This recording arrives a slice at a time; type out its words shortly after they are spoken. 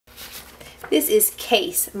This is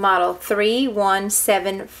case model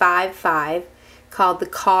 31755 called the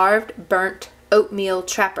Carved Burnt Oatmeal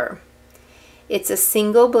Trapper. It's a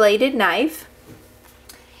single bladed knife.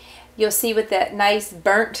 You'll see with that nice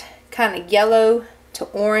burnt kind of yellow to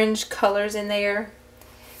orange colors in there,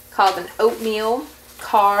 called an oatmeal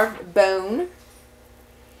carved bone.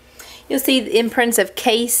 You'll see the imprints of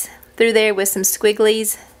case through there with some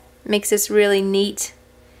squigglies. Makes this really neat,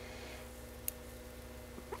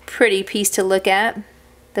 pretty piece to look at.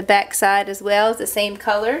 The back side as well is the same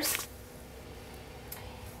colors.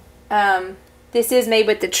 This is made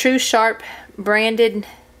with the Tru Sharp branded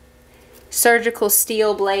surgical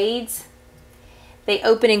steel blades. They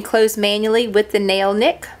open and close manually with the nail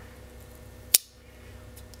nick.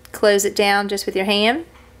 Close it down just with your hand.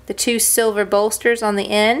 The two silver bolsters on the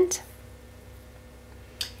end.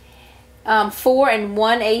 4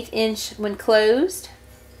 1/8 inch when closed.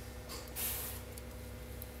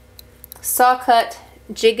 Saw cut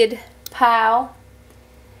jigged pile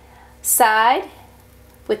side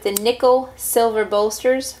with the nickel silver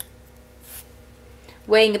bolsters,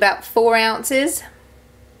 weighing about 4 ounces.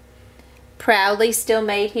 Proudly still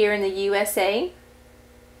made here in the USA.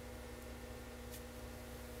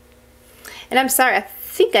 And I'm sorry, I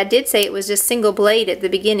think I did say it was just single blade at the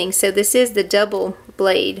beginning, so this is the double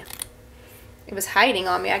blade. It was hiding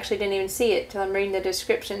on me. I actually didn't even see it till I'm reading the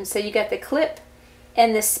description. So you got the clip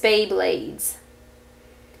and the Spey blades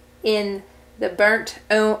in the burnt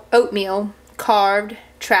oatmeal carved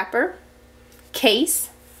trapper case,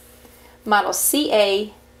 model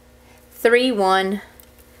CA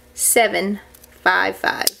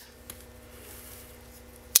 31755.